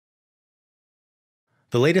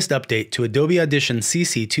The latest update to Adobe Audition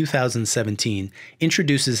CC 2017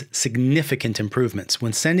 introduces significant improvements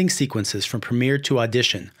when sending sequences from Premiere to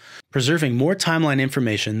Audition, preserving more timeline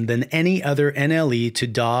information than any other NLE to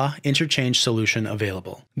DAW interchange solution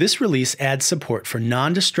available. This release adds support for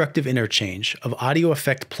non-destructive interchange of audio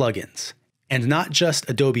effect plugins, and not just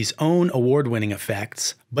Adobe's own award-winning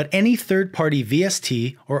effects, but any third-party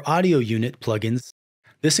VST or audio unit plugins.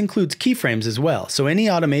 This includes keyframes as well, so any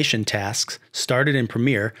automation tasks started in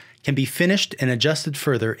Premiere can be finished and adjusted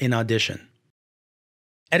further in Audition.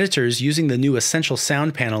 Editors using the new Essential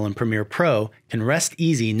Sound panel in Premiere Pro can rest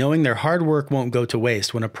easy knowing their hard work won't go to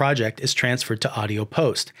waste when a project is transferred to Audio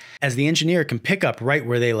Post, as the engineer can pick up right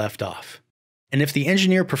where they left off. And if the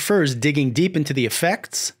engineer prefers digging deep into the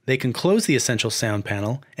effects, they can close the Essential Sound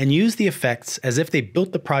panel and use the effects as if they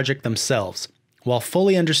built the project themselves, while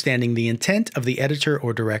fully understanding the intent of the editor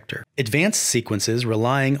or director. Advanced sequences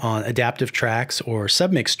relying on adaptive tracks or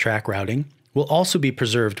submix track routing will also be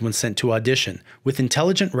preserved when sent to Audition, with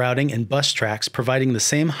intelligent routing and bus tracks providing the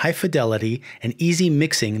same high fidelity and easy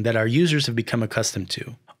mixing that our users have become accustomed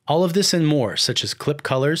to. All of this and more, such as clip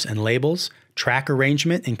colors and labels, track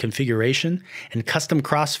arrangement and configuration, and custom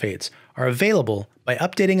crossfades, are available by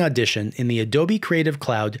updating Audition in the Adobe Creative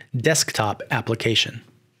Cloud desktop application.